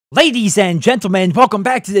Ladies and gentlemen, welcome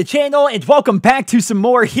back to the channel and welcome back to some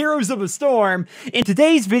more Heroes of the Storm. In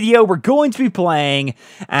today's video, we're going to be playing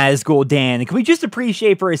as Gul'dan. Can we just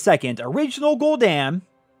appreciate for a second, original Gul'dan,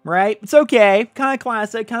 right? It's okay, kind of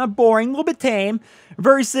classic, kind of boring, a little bit tame,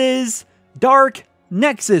 versus Dark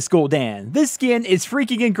Nexus Gul'dan. This skin is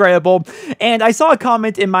freaking incredible, and I saw a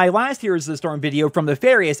comment in my last Heroes of the Storm video from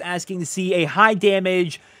Nefarious asking to see a high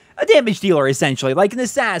damage dealer, essentially, like an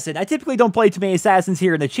assassin. I typically don't play too many assassins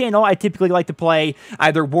here in the channel. I typically like to play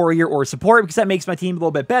either warrior or support because that makes my team a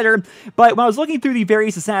little bit better. But when I was looking through the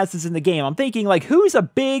various assassins in the game, I'm thinking, like, who's a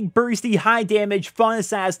big, bursty, high damage, fun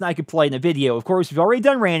assassin I could play in a video? Of course, we've already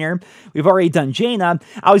done Rainer. We've already done Jaina.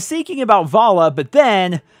 I was thinking about Vala, but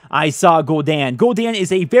then I saw Gul'dan. Gul'dan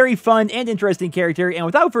is a very fun and interesting character, and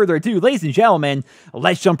without further ado, ladies and gentlemen,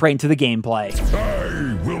 let's jump right into the gameplay.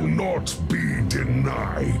 I will not be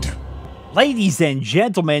denied. Ladies and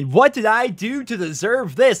gentlemen, what did I do to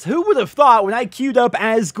deserve this? Who would have thought when I queued up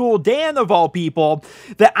as Gul'dan of all people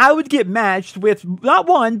that I would get matched with not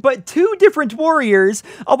one, but two different warriors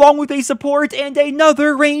along with a support and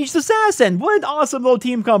another ranged assassin? What an awesome little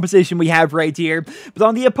team composition we have right here. But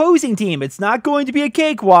on the opposing team, it's not going to be a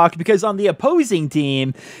cakewalk because on the opposing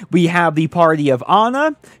team, we have the party of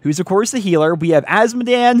Ana, who's of course the healer. We have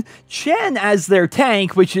Azmodan, Chen as their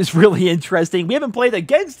tank, which is really interesting. We haven't played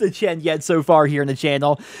against the Chen yet so far here in the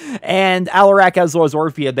channel, and Alarak as well as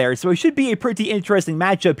Orphea there, so it should be a pretty interesting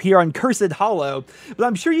matchup here on Cursed Hollow. But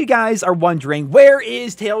I'm sure you guys are wondering, where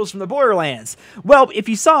is Tales from the Borderlands? Well, if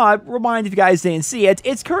you saw it, remind if you guys didn't see it,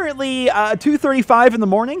 it's currently 2:35 in the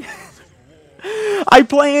morning. I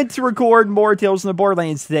planned to record more Tales from the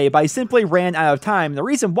Borderlands today, but I simply ran out of time. The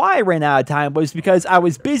reason why I ran out of time was because I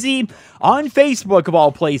was busy on Facebook, of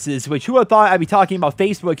all places, which who would have thought I'd be talking about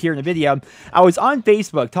Facebook here in the video. I was on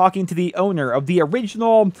Facebook talking to the owner of the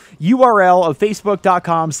original URL of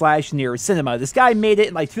facebook.com/nearcinema. This guy made it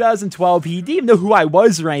in like 2012. He didn't even know who I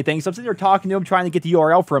was or anything, so I'm sitting there talking to him, trying to get the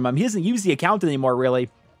URL from him. He doesn't use the account anymore,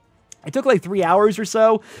 really. It took like 3 hours or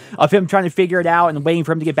so of him trying to figure it out and waiting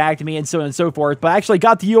for him to get back to me and so on and so forth. But I actually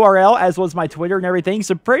got the URL as well as my Twitter and everything.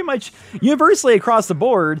 So pretty much universally across the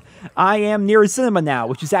board, I am near cinema now,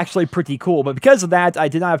 which is actually pretty cool. But because of that, I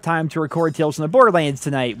did not have time to record Tales from the Borderlands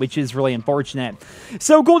tonight, which is really unfortunate.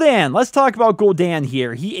 So Gul'dan, let's talk about Gul'dan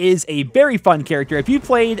here. He is a very fun character. If you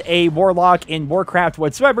played a Warlock in Warcraft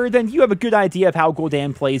whatsoever, then you have a good idea of how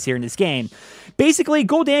Gul'dan plays here in this game. Basically,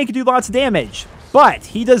 Gul'dan can do lots of damage, but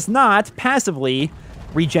he does not passively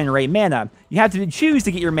regenerate mana. You have to choose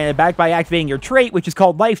to get your mana back by activating your trait, which is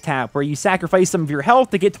called Life Tap, where you sacrifice some of your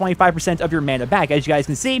health to get 25% of your mana back. As you guys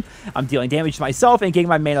can see, I'm dealing damage to myself and getting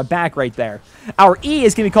my mana back right there. Our E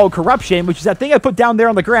is going to be called Corruption, which is that thing I put down there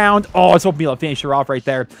on the ground. Oh, I was hoping to finish her off right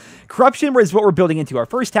there. Corruption is what we're building into. Our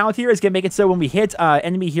first talent here is going to make it so when we hit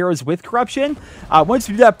enemy heroes with Corruption, once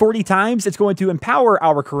we do that 40 times, it's going to empower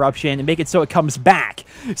our Corruption and make it so it comes back.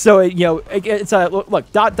 So, it's a, look, ...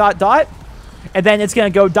 and then it's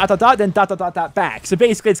going to go ... then ... back. So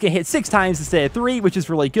basically, it's going to hit 6 times instead of 3, which is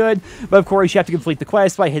really good. But of course, you have to complete the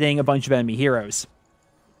quest by hitting a bunch of enemy heroes.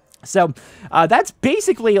 So that's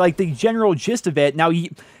basically like the general gist of it. Now,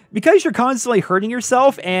 because you're constantly hurting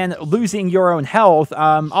yourself and losing your own health,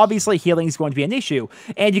 obviously healing is going to be an issue.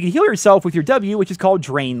 And you can heal yourself with your W, which is called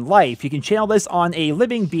Drain Life. You can channel this on a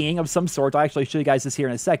living being of some sort. I'll actually show you guys this here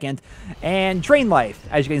in a second. And Drain Life.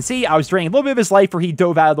 As you can see, I was draining a little bit of his life where he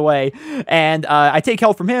dove out of the way. And I take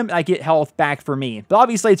health from him, and I get health back for me. But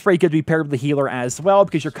obviously, it's very good to be paired with the healer as well,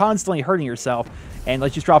 because you're constantly hurting yourself. And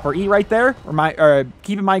let's just drop our E right there.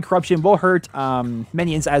 Keep in mind, Corruption will hurt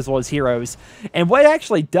minions as well as heroes. And what it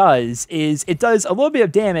actually does is it does a little bit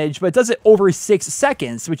of damage, but it does it over 6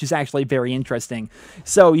 seconds, which is actually very interesting.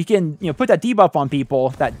 So you can put that debuff on people,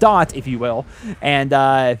 that dot, if you will, and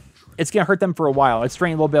it's going to hurt them for a while. Let's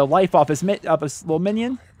drain a little bit of life off his little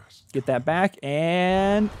minion. Get that back,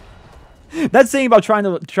 and that's the thing about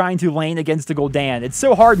trying to lane against the Gul'dan. It's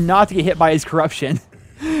so hard not to get hit by his Corruption.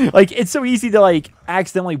 Like, it's so easy to, like,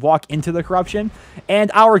 accidentally walk into the Corruption.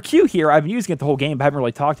 And our Q here, I've been using it the whole game, but I haven't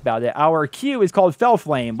really talked about it. Our Q is called Fell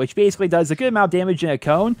Flame, which basically does a good amount of damage in a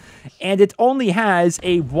cone. And it only has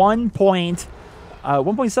a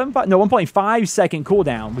 1.5 second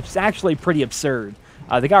cooldown, which is actually pretty absurd.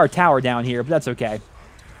 They got our tower down here, but that's okay.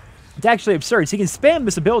 It's actually absurd. So you can spam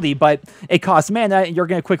this ability, but it costs mana, and you're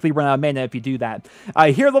going to quickly run out of mana if you do that.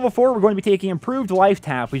 Here at level 4, we're going to be taking Improved Life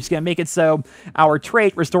Tap, which is going to make it so our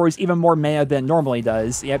trait restores even more mana than it normally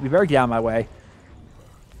does. Yep, you better get out of my way.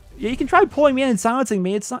 Yeah, you can try pulling me in and silencing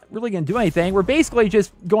me. It's not really going to do anything. We're basically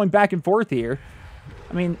just going back and forth here.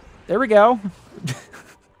 I mean, there we go.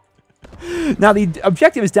 Now, the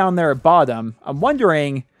objective is down there at bottom. I'm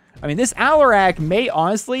wondering I mean, this Alarak may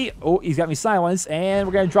honestly... Oh, he's got me silenced, and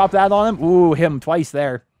we're going to drop that on him. Ooh, hit him twice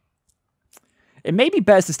there. It may be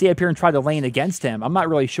best to stay up here and try to lane against him. I'm not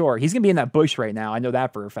really sure. He's going to be in that bush right now. I know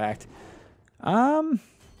that for a fact. I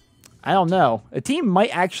don't know. A team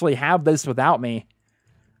might actually have this without me.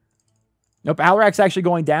 Nope, Alarak's actually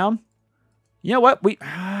going down. You know what?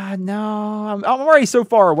 No, I'm already so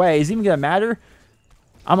far away. Is it even going to matter?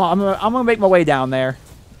 I'm gonna make my way down there.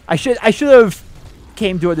 I should have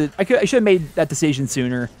came to it. I should have made that decision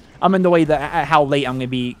sooner. I'm in the way that how late I'm gonna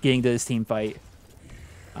be getting to this team fight.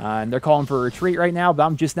 And they're calling for a retreat right now, but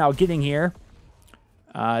I'm just now getting here.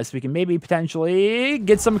 So we can maybe potentially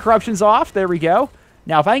get some corruptions off. There we go.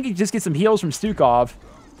 Now, if I can just get some heals from Stukov,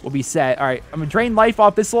 we'll be set. All right, I'm gonna drain life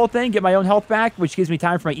off this little thing, get my own health back, which gives me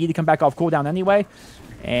time for my E to come back off cooldown anyway.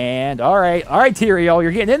 And all right, Tyrael,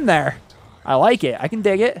 you're getting in there. I like it. I can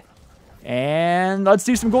dig it. And let's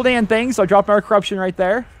do some Gul'dan things. So I dropped our corruption right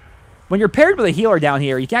there. When you're paired with a healer down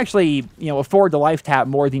here, you can actually, afford the life tap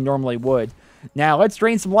more than you normally would. Now, let's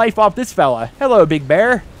drain some life off this fella. Hello, Big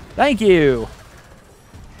Bear. Thank you.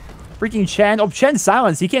 Freaking Chen. Oh, Chen's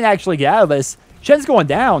silenced. He can't actually get out of this. Chen's going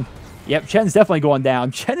down. Yep, Chen's definitely going down.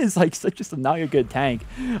 Chen is like just not a good tank.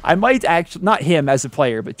 I might actually, not him as a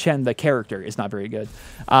player, but Chen, the character, is not very good.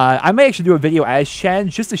 I may actually do a video as Chen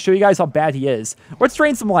just to show you guys how bad he is. Let's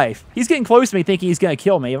drain some life. He's getting close to me thinking he's going to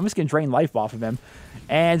kill me. I'm just going to drain life off of him.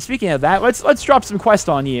 And speaking of that, let's drop some quest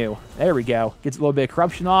on you. There we go. Gets a little bit of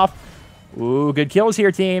corruption off. Ooh, good kills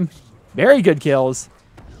here, team. Very good kills.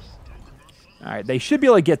 All right, they should be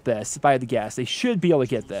able to get this, if I had to guess. They should be able to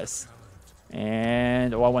get this.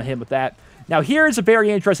 And, oh, I want to hit him with that. Now, here's a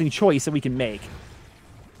very interesting choice that we can make.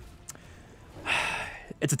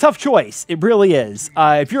 It's a tough choice. It really is.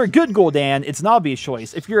 If you're a good Gul'dan, it's an obvious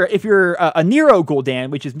choice. If you're a Nero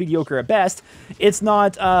Gul'dan, which is mediocre at best, it's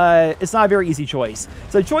not a very easy choice.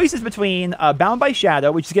 So the choice is between Bound by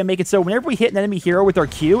Shadow, which is going to make it so whenever we hit an enemy hero with our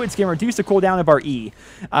Q, it's going to reduce the cooldown of our E,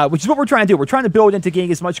 which is what we're trying to do. We're trying to build into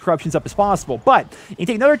getting as much corruptions up as possible. But you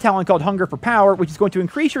take another talent called Hunger for Power, which is going to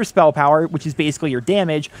increase your spell power, which is basically your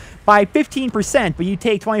damage, by 15%, but you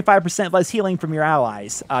take 25% less healing from your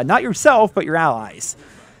allies. Not yourself, but your allies.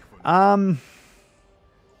 I mean,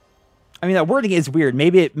 that wording is weird.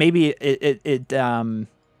 Maybe that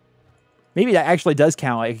actually does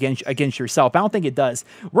count against yourself. I don't think it does.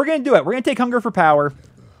 We're gonna do it. We're gonna take Hunger for Power.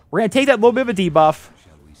 We're gonna take that little bit of a debuff,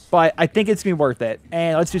 but I think it's gonna be worth it.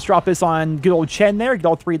 And let's just drop this on good old Chen there. Get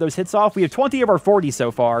all 3 of those hits off. We have 20 of our 40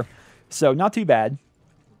 so far, so not too bad.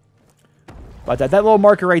 But that little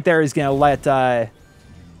marker right there is gonna let. That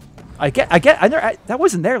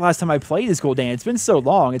wasn't there last time I played this Gul'dan. It's been so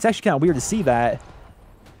long. It's actually kind of weird to see that.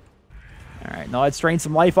 All right, now let's drain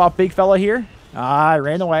some life off big fella here. I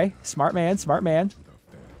ran away. Smart man, smart man.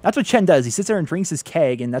 That's what Chen does. He sits there and drinks his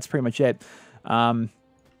keg, and that's pretty much it.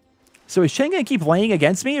 So is Chen going to keep laying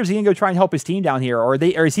against me, or is he going to go try and help his team down here, or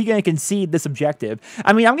is he going to concede this objective?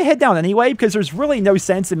 I mean, I'm going to head down anyway, because there's really no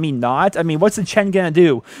sense in me not. I mean, what's the Chen going to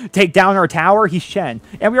do? Take down our tower? He's Chen.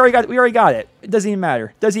 And we already got it. It doesn't even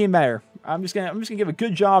matter. Doesn't even matter. I'm just gonna give a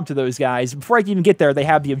good job to those guys. Before I can even get there, they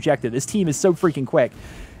have the objective. This team is so freaking quick.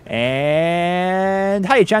 And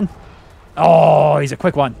hiya, Chen. Oh, he's a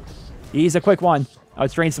quick one. He's a quick one.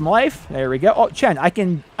 Let's drain some life. There we go. Oh, Chen, I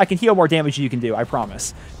can heal more damage than you can do. I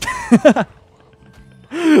promise.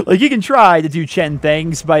 Like, you can try to do Chen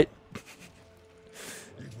things, but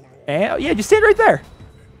and, yeah, just stand right there.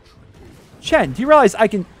 Chen, do you realize I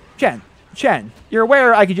can? Chen, you're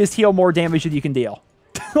aware I can just heal more damage than you can deal.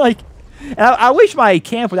 Like. And I wish my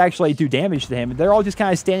camp would actually do damage to him. They're all just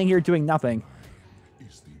kind of standing here doing nothing.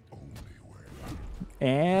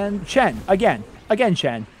 And Chen, again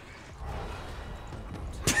Chen.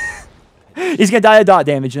 He's gonna die of dot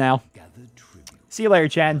damage now. See you later,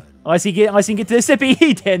 Chen. Unless he can get to the sippy,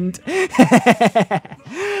 he didn't.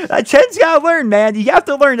 Chen's gotta learn, man. You have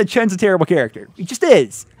to learn that Chen's a terrible character. He just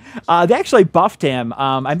is. They actually buffed him.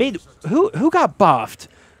 Who got buffed?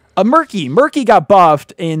 Murky got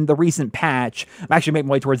buffed in the recent patch. I'm actually making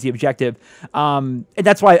my way towards the objective. And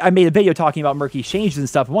that's why I made a video talking about Murky's changes and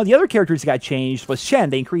stuff. And one of the other characters that got changed was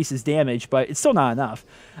Shen. They increased his damage, but it's still not enough.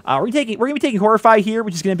 We're going to be taking Horrify here,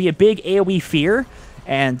 which is going to be a big AoE fear.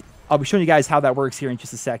 And I'll be showing you guys how that works here in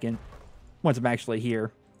just a second, once I'm actually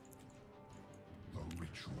here.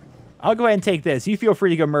 I'll go ahead and take this. You feel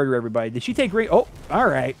free to go murder everybody. Did she take... Oh, all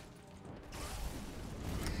right.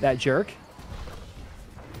 That jerk.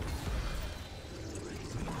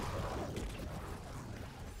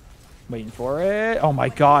 Waiting for it. Oh my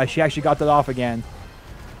gosh, she actually got that off again.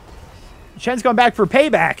 Shen's going back for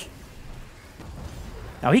payback.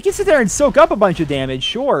 Now, he can sit there and soak up a bunch of damage,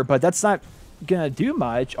 sure, but that's not gonna do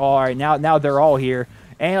much. All right, now they're all here.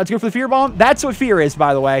 And let's go for the fear bomb. That's what fear is,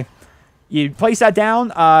 by the way. You place that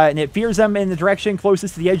down, and it fears them in the direction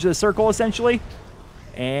closest to the edge of the circle, essentially.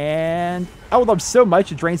 And I would love so much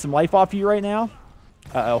to drain some life off you right now.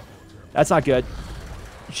 Uh-oh. That's not good.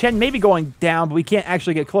 Chen may be going down, but we can't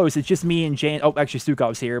actually get close. It's just me and Jane. Oh, actually,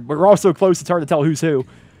 Sukov's here. But we're all so close, it's hard to tell who's who.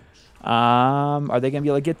 Are they going to be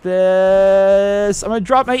able to get this? I'm going to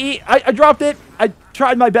drop my E. I dropped it. I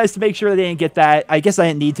tried my best to make sure they didn't get that. I guess I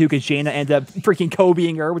didn't need to because Jaina ended up freaking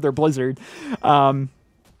Kobeing her with her Blizzard. I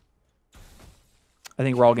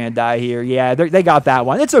think we're all going to die here. Yeah, they got that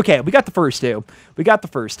one. It's okay. We got the first two. We got the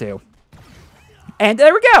first two. And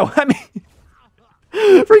there we go. I mean,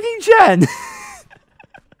 freaking Chen.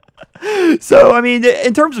 So, I mean,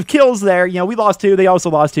 in terms of kills there, you know, we lost 2. They also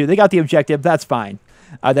lost 2. They got the objective. That's fine.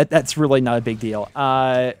 That's really not a big deal.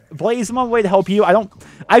 Blaze, I'm on the way to help you.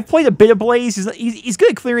 I've played a bit of Blaze. He's good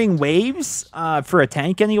at clearing waves for a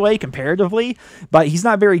tank anyway, comparatively, but he's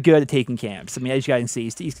not very good at taking camps. I mean, as you guys can see,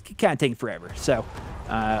 he's kind of taking forever. So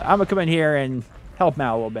I'm going to come in here and help him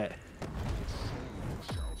out a little bit.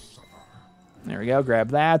 There we go. Grab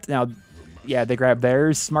that. Now, yeah, they grab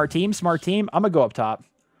theirs. Smart team, smart team. I'm going to go up top.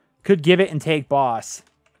 Could give it and take boss.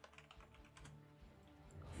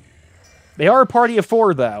 They are a party of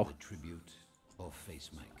 4, though.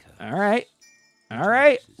 All right. All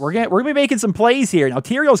right. We're gonna be making some plays here. Now,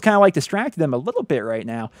 Tyrion's kind of like distracted them a little bit right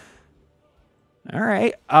now. All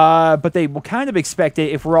right. But they will kind of expect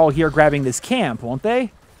it if we're all here grabbing this camp, won't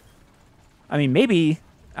they? I mean, maybe.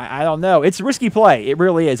 I don't know. It's a risky play. It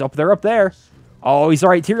really is. Oh, they're up there. Oh, he's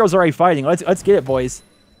all right. Tyrion's already fighting. Let's get it, boys.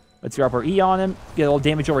 Let's drop our E on him. Get a little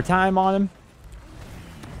damage over time on him.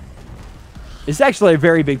 It's actually a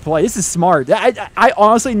very big play. This is smart. I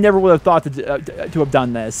honestly never would have thought to have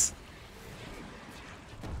done this.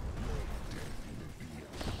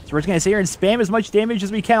 So we're just going to sit here and spam as much damage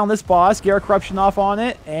as we can on this boss. Get our corruption off on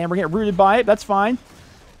it. And we're getting rooted by it. That's fine.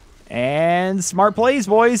 And smart plays,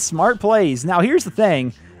 boys. Smart plays. Now, here's the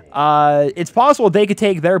thing. It's possible they could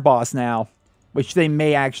take their boss now, which they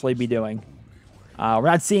may actually be doing. We're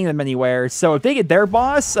not seeing them anywhere. So if they get their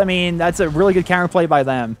boss, I mean, that's a really good counterplay by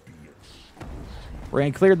them. We're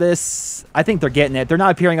going to clear this. I think they're getting it. They're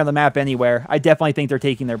not appearing on the map anywhere. I definitely think they're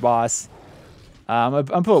taking their boss. I'm going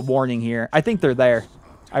to put a warning here. I think they're there.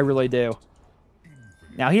 I really do.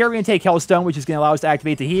 Now here we're going to take Hellstone, which is going to allow us to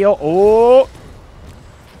activate the heal. Oh!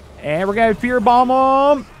 And we're going to Fear Bomb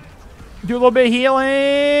them. Do a little bit of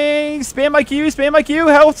healing. Spam my Q, spam my Q.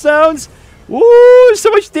 Hellstones. Woo!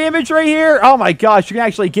 So much damage right here. Oh my gosh, you can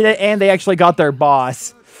actually get it, and they actually got their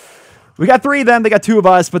boss. We got 3 of them. They got 2 of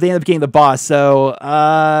us, but they ended up getting the boss. So,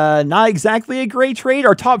 not exactly a great trade.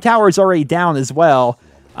 Our top tower is already down as well.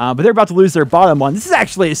 But they're about to lose their bottom one. This is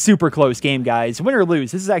actually a super close game, guys. Win or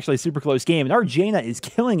lose, this is actually a super close game. And our Jaina is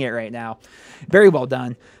killing it right now. Very well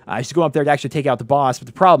done. She's going up there to actually take out the boss. But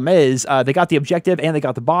the problem is, they got the objective and they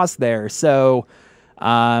got the boss there. So,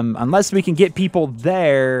 unless we can get people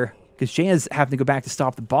there, because Jaina's having to go back to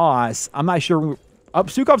stop the boss, I'm not sure. Oh,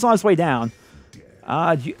 Sukov's on his way down.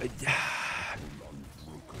 No,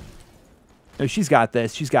 she's got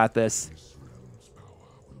this. She's got this.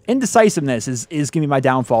 Indecisiveness is going to be my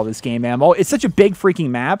downfall this game, man. It's such a big freaking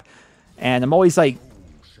map, and I'm always, like,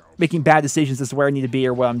 making bad decisions as to where I need to be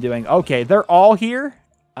or what I'm doing. Okay, they're all here.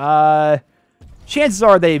 Chances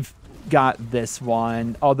are they've got this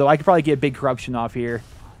one, although I could probably get a big corruption off here.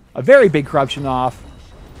 A very big corruption off.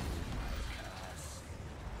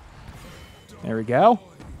 There we go.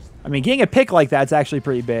 I mean, getting a pick like that's actually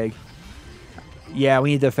pretty big. Yeah,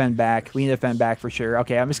 we need to defend back. We need to defend back for sure.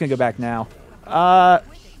 Okay, I'm just going to go back now.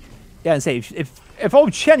 Yeah, and say, if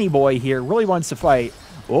old Chenny boy here really wants to fight.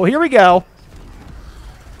 Well, here we go.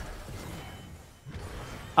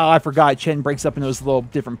 Oh, I forgot Chen breaks up in those little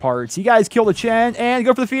different parts. You guys kill the Chen and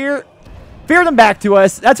go for the fear. Fear them back to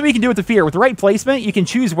us. That's what you can do with the fear. With the right placement, you can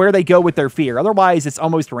choose where they go with their fear. Otherwise, it's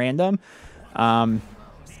almost random. But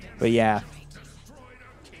yeah.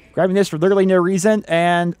 Grabbing this for literally no reason.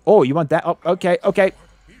 And, oh, you want that? Oh, okay, okay.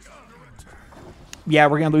 Yeah,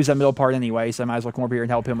 we're going to lose that middle part anyway, so I might as well come over here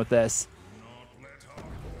and help him with this.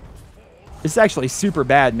 This is actually super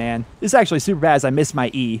bad, man. This is actually super bad as I missed my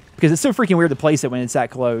E. Because it's so freaking weird to place it when it's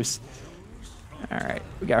that close. Alright,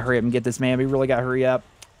 we got to hurry up and get this, man. We really got to hurry up.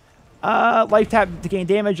 Life tap to gain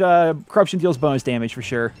damage. Corruption deals bonus damage for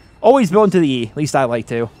sure. Always build into the E. At least I like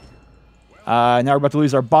to. Now we're about to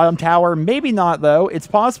lose our bottom tower. Maybe not, though. It's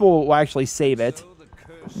possible we'll actually save it.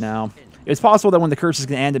 No. It's possible that when the curse is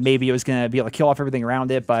going to end, that maybe it was going to be able to kill off everything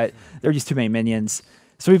around it, but there are just too many minions.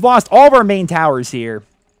 So we've lost all of our main towers here.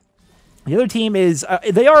 The other team is,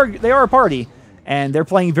 they are a party, and they're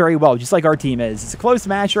playing very well, just like our team is. It's a close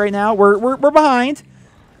match right now. We're behind,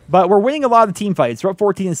 but we're winning a lot of the team fights. We're up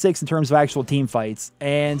 14-6 in terms of actual team fights.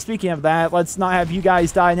 And speaking of that, let's not have you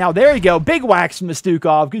guys die now. There you go. Big whacks from the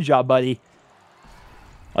Stukov. Good job, buddy.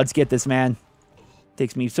 Let's get this, man.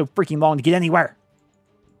 Takes me so freaking long to get anywhere.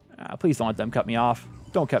 Please don't let them cut me off.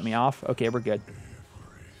 Don't cut me off. Okay, we're good.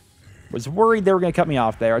 Was worried they were going to cut me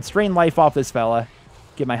off there. Let's drain life off this fella.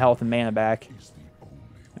 Get my health and mana back.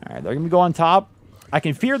 All right, they're going to go on top. I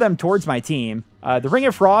can fear them towards my team. The Ring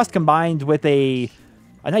of Frost combined with a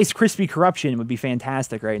nice crispy corruption would be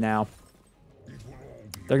fantastic right now.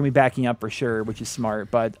 They're going to be backing up for sure, which is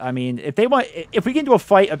smart. But, I mean, if we get into a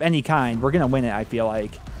fight of any kind, we're going to win it, I feel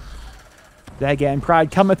like. Then again,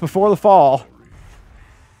 pride cometh before the fall.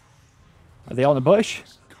 Are they all in the bush?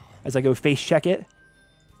 As I go face check it.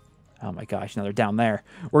 Oh my gosh, now they're down there.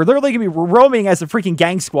 We're literally going to be roaming as a freaking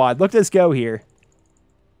gang squad. Look at us go here.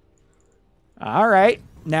 All right.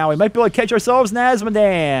 Now we might be able to catch ourselves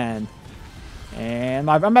Nazmadan. And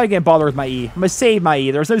I'm not going to bother with my E. I'm going to save my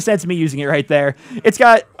E. There's no sense in me using it right there. It's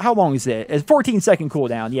got, how long is it? It's 14-second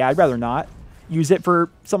cooldown. Yeah, I'd rather not use it for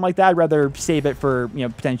something like that. I'd rather save it for, you know,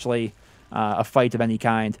 potentially a fight of any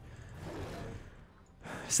kind.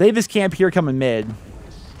 Save this camp here coming mid.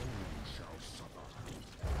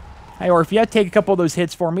 Hey, or if you take a couple of those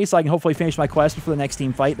hits for me so I can hopefully finish my quest before the next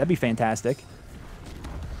team fight, that'd be fantastic.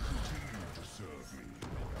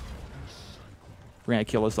 We're going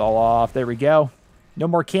to kill us all off. There we go. No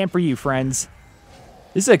more camp for you, friends.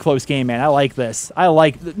 This is a close game, man. I like this.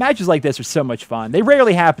 Matches like this are so much fun. They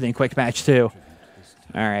rarely happen in quick match, too.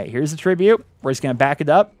 All right, here's the tribute. We're just going to back it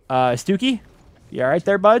up. Stuki, you all right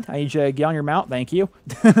there, bud? I need you to get on your mount. Thank you.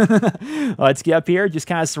 Let's get up here. Just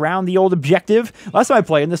kind of surround the old objective. Last time I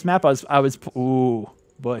played in this map, ooh,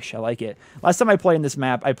 bush. I like it. Last time I played in this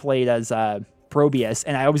map, I played as Probius,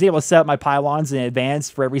 and I was able to set up my pylons in advance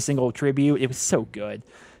for every single tribute. It was so good.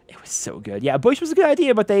 It was so good. Yeah, bush was a good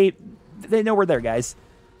idea, but they know we're there, guys.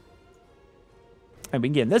 And we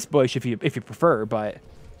can get in this bush if you prefer, but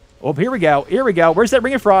oh, here we go. Here we go. Where's that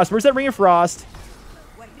Ring of Frost? Where's that Ring of Frost?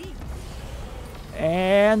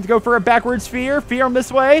 And go for a backward sphere. Fear him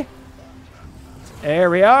this way.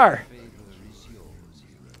 There we are.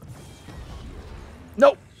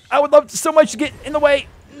 Nope. I would love so much to get in the way.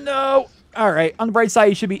 No. All right. On the bright side,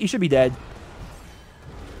 he should be dead.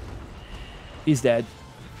 He's dead.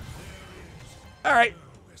 All right.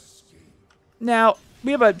 Now,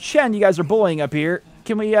 we have a Shen you guys are bullying up here.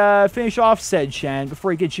 Can we finish off said Shen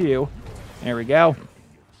before he gets you? There we go.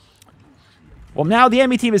 Well, now the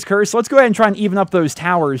enemy team is cursed, so let's go ahead and try and even up those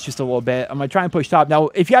towers just a little bit. I'm going to try and push top. Now,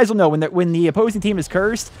 if you guys will know, when the opposing team is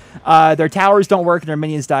cursed, their towers don't work and their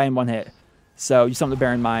minions die in one hit. So, just something to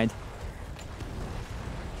bear in mind.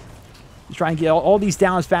 Just try and get all these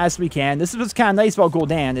down as fast as we can. This is what's kind of nice about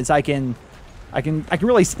Gul'dan, is I can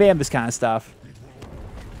really spam this kind of stuff.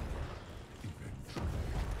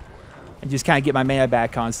 And just kind of get my mana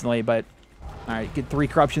back constantly, but... Alright, get 3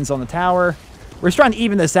 corruptions on the tower. We're just trying to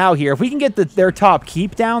even this out here. If we can get their top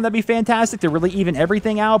keep down, that'd be fantastic to really even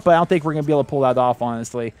everything out, but I don't think we're going to be able to pull that off,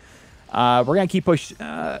 honestly. We're going to keep pushing.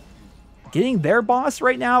 Getting their boss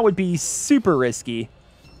right now would be super risky.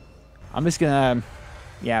 I'm just going to...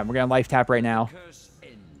 Yeah, we're going to life tap right now.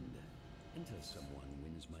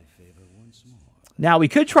 Now, we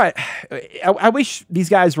could try... I wish these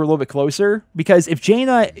guys were a little bit closer, because if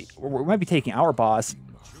Jaina... We might be taking our boss.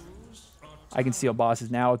 I can steal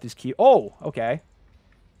bosses now with this key. Oh, okay.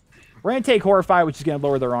 We're going to take Horrify, which is going to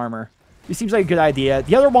lower their armor. This seems like a good idea.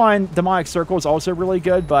 The other one, Demonic Circle, is also really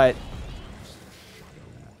good, but...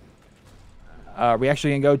 Are we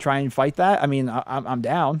actually going to go try and fight that? I mean, I'm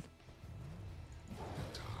down.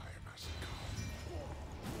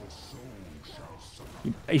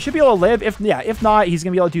 He should be able to live. If not, he's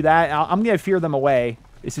going to be able to do that. I'm going to fear them away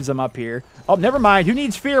as soon as I'm up here. Oh, never mind. Who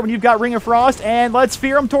needs fear when you've got Ring of Frost? And let's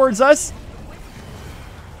fear them towards us.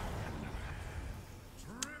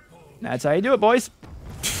 That's how you do it, boys.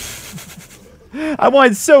 I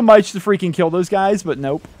wanted so much to freaking kill those guys, but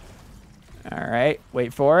nope. All right.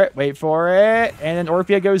 Wait for it. Wait for it. And then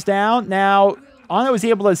Orphea goes down. Now, Anna was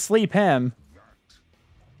able to sleep him.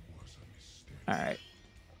 All right.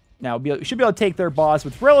 Now, we should be able to take their boss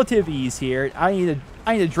with relative ease here. I need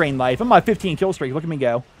to drain life. I'm on a 15 kill streak. Look at me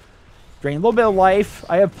go. Drain a little bit of life.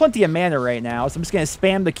 I have plenty of mana right now, so I'm just going to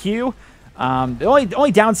spam the Q. The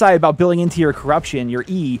only downside about building into your corruption, your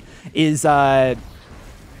E, is long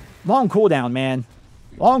cooldown, man.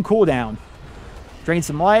 Long cooldown. Drain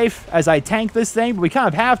some life as I tank this thing, but we kind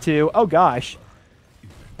of have to. Oh, gosh.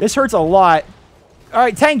 This hurts a lot. All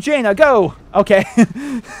right, tank Jaina, go. Okay.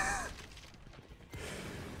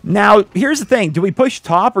 Now, here's the thing. Do we push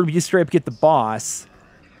top or do we just straight up get the boss?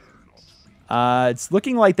 It's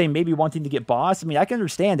looking like they may be wanting to get boss. I mean, I can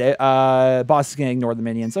understand it. Boss is going to ignore the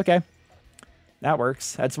minions. Okay. That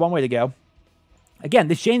works. That's one way to go. Again,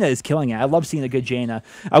 this Jaina is killing it. I love seeing a good Jaina.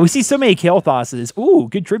 We see so many kill tosses. Ooh,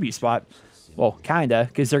 good tribute spot. Well, kind of,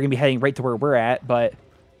 because they're going to be heading right to where we're at. But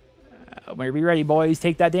when we ready, boys,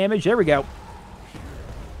 take that damage. There we go. All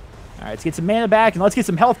right, let's get some mana back, and let's get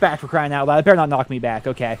some health back for crying out loud. It better not knock me back.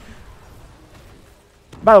 Okay.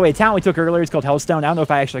 By the way, the talent we took earlier is called Hellstone. I don't know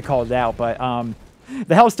if I actually called it out, but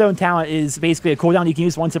the Hellstone talent is basically a cooldown you can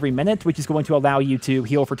use once every minute, which is going to allow you to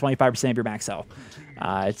heal for 25% of your max health.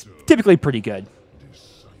 It's typically pretty good.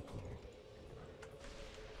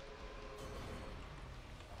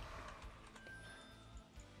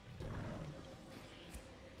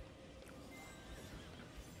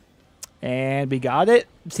 And we got it.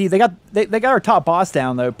 See, they got our top boss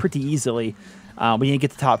down, though, pretty easily. We didn't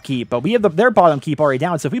get the top keep, but we have their bottom keep already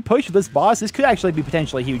down. So if we push this boss, this could actually be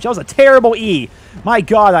potentially huge. That was a terrible E. My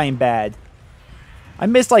God, I am bad. I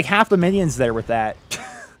missed like half the minions there with that.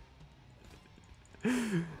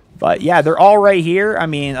 But yeah, they're all right here. I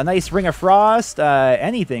mean, a nice Ring of Frost,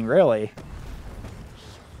 anything really.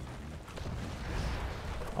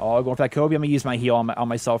 Oh, going for that Kobe. I'm going to use my heal on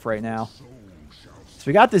myself right now. So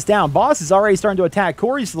we got this down. Boss is already starting to attack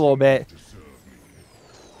Corey's a little bit.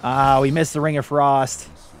 We missed the Ring of Frost.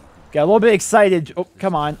 Got a little bit excited. Oh,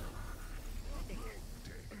 come on.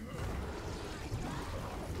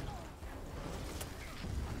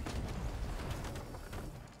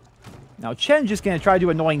 Now, Chen's just going to try to do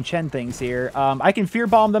annoying Chen things here. I can Fear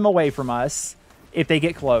Bomb them away from us if they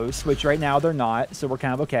get close, which right now they're not, so we're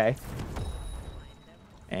kind of okay.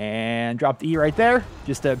 And drop the E right there,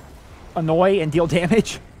 just to annoy and deal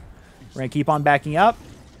damage. We're going to keep on backing up.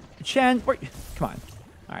 Chen, come on.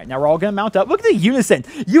 All right, now we're all going to mount up. Look at the unison.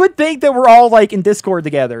 You would think that we're all, like, in Discord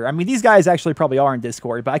together. I mean, these guys actually probably are in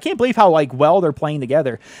Discord, but I can't believe how, like, well they're playing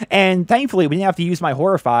together. And thankfully, we didn't have to use my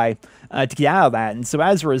Horrify to get out of that. And so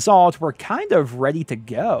as a result, we're kind of ready to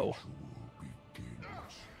go.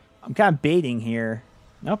 I'm kind of baiting here.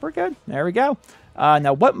 Nope, we're good. There we go.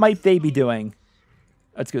 Now, what might they be doing?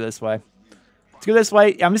 Let's go this way. Let's go this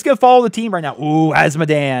way. I'm just going to follow the team right now. Ooh,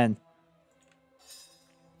 Azmodan.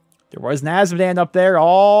 There was an Azmodan up there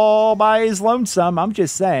all by his lonesome. I'm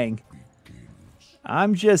just saying.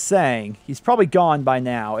 I'm just saying. He's probably gone by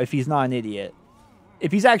now if he's not an idiot.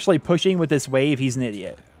 If he's actually pushing with this wave, he's an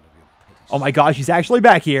idiot. Oh my gosh, he's actually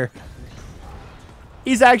back here.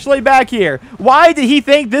 He's actually back here. Why did he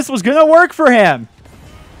think this was going to work for him?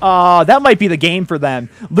 That might be the game for them.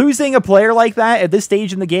 Losing a player like that at this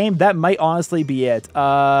stage in the game, that might honestly be it.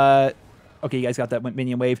 Okay, you guys got that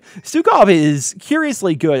minion wave. Stukov is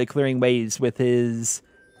curiously good at clearing waves with his...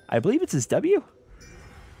 I believe it's his W?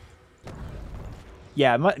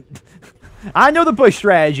 Yeah, I know the push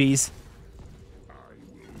strategies.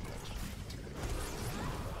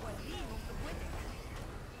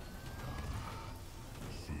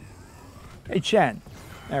 Hey, Chen.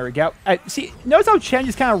 There we go. See, notice how Chen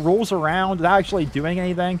just kind of rolls around without actually doing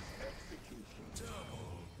anything?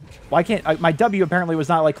 Why can't... my W apparently was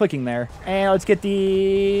not, like, clicking there. And let's get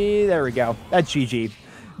the... There we go. That's GG.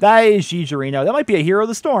 That is GG-rino. That might be a Hero of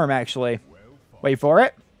the Storm, actually. Wait for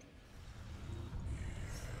it.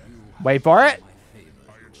 Wait for it.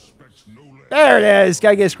 There it is.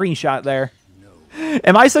 Gotta get a screenshot there.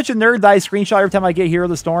 Am I such a nerd that I screenshot every time I get Hero of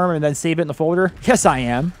the Storm and then save it in the folder? Yes, I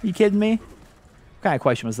am. You kidding me? What kind of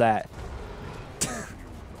question was that?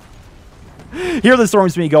 Here the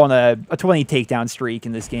Storm's me go on a 20 takedown streak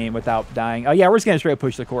in this game without dying. Oh yeah, we're just gonna straight up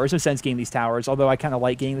push the core. There's no sense getting these towers, although I kind of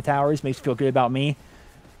like getting the towers. Makes me feel good about me.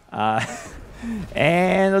 And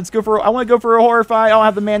let's go for... I want to go for a Horrify. I don't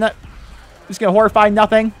have the mana. I'm just gonna Horrify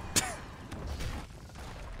nothing.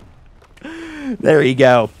 There you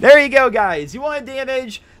go. There you go, guys. You want to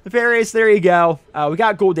damage Nefarious? There you go. We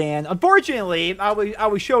got Gul'dan. Unfortunately, I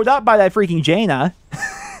was showed up by that freaking Jaina.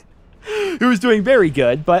 Who was doing very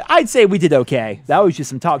good, but I'd say we did okay. That was just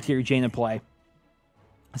some top-tier Jaina play.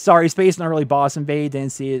 Sorry, Space and early boss invade.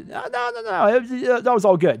 Didn't see it. No. That was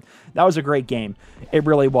all good. That was a great game. It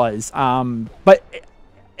really was. But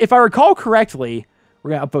if I recall correctly,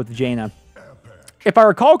 we're going to upvote the Jaina. If I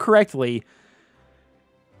recall correctly,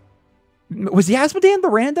 was the Azmodan the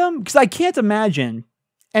random? Because I can't imagine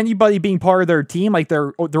anybody being part of their team, like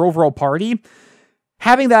their overall party,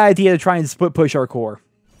 having that idea to try and split push our core.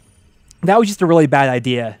 That was just a really bad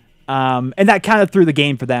idea. And that kind of threw the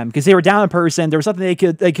game for them because they were down in person. There was something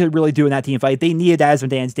they could really do in that team fight. They needed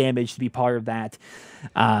Azmodan's damage to be part of that.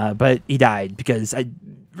 But he died because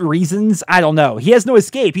reasons. I don't know. He has no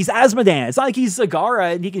escape. He's Asmodan. It's not like he's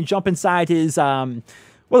Zagara and he can jump inside his, what are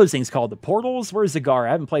those things called? The portals? Where's Zagara?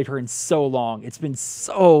 I haven't played her in so long. It's been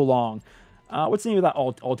so long. What's the name of that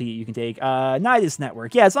ulti you can take? Nidus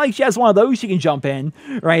Network. Yeah, it's not like she has one of those she can jump in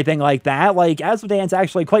or anything like that. Like, Asmodan's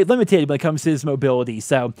actually quite limited when it comes to his mobility,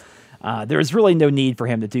 so there's really no need for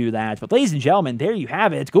him to do that. But ladies and gentlemen, there you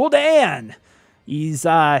have it. Gul'dan! He's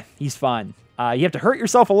fun. You have to hurt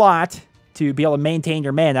yourself a lot to be able to maintain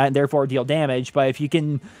your mana and therefore deal damage, but if you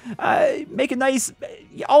can make a nice...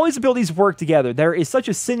 All his abilities work together. There is such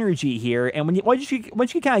a synergy here, and once you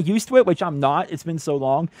get kind of used to it, which I'm not, it's been so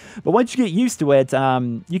long, but once you get used to it,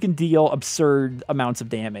 you can deal absurd amounts of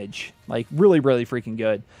damage. Like, really, really freaking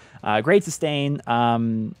good. Great sustain.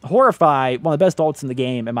 Horrify, one of the best ults in the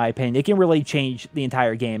game, in my opinion. It can really change the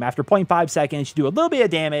entire game. After 0.5 seconds, you do a little bit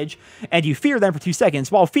of damage, and you fear them for 2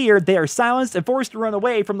 seconds. While feared, they are silenced and forced to run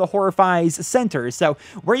away from the Horrify's center. So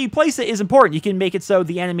where you place it is important. You can make it so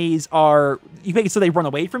the enemies are... You make it so they run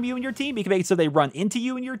away from you and your team. You can make it so they run into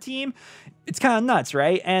you and your team. It's kind of nuts,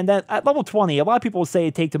 right? And then at level 20, a lot of people will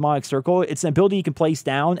say take Demonic Circle. It's an ability you can place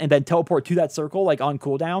down and then teleport to that circle, like on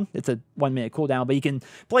cooldown. It's a 1 minute cooldown, but you can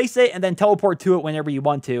place it and then teleport to it whenever you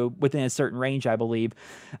want to within a certain range, I believe,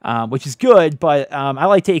 which is good. But I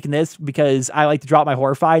like taking this because I like to drop my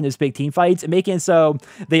Horrify in those big team fights, and making it so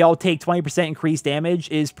they all take 20% increased damage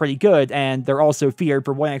is pretty good. And they're also feared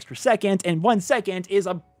for 1 extra second, and 1 second is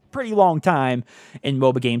a pretty long time in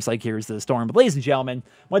MOBA games like Here's the Storm. But ladies and gentlemen,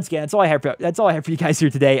 once again, that's all I have for you guys here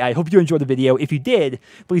today. I hope you enjoyed the video. If you did,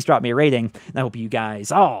 please drop me a rating, and I hope you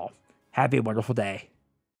guys all have a wonderful day.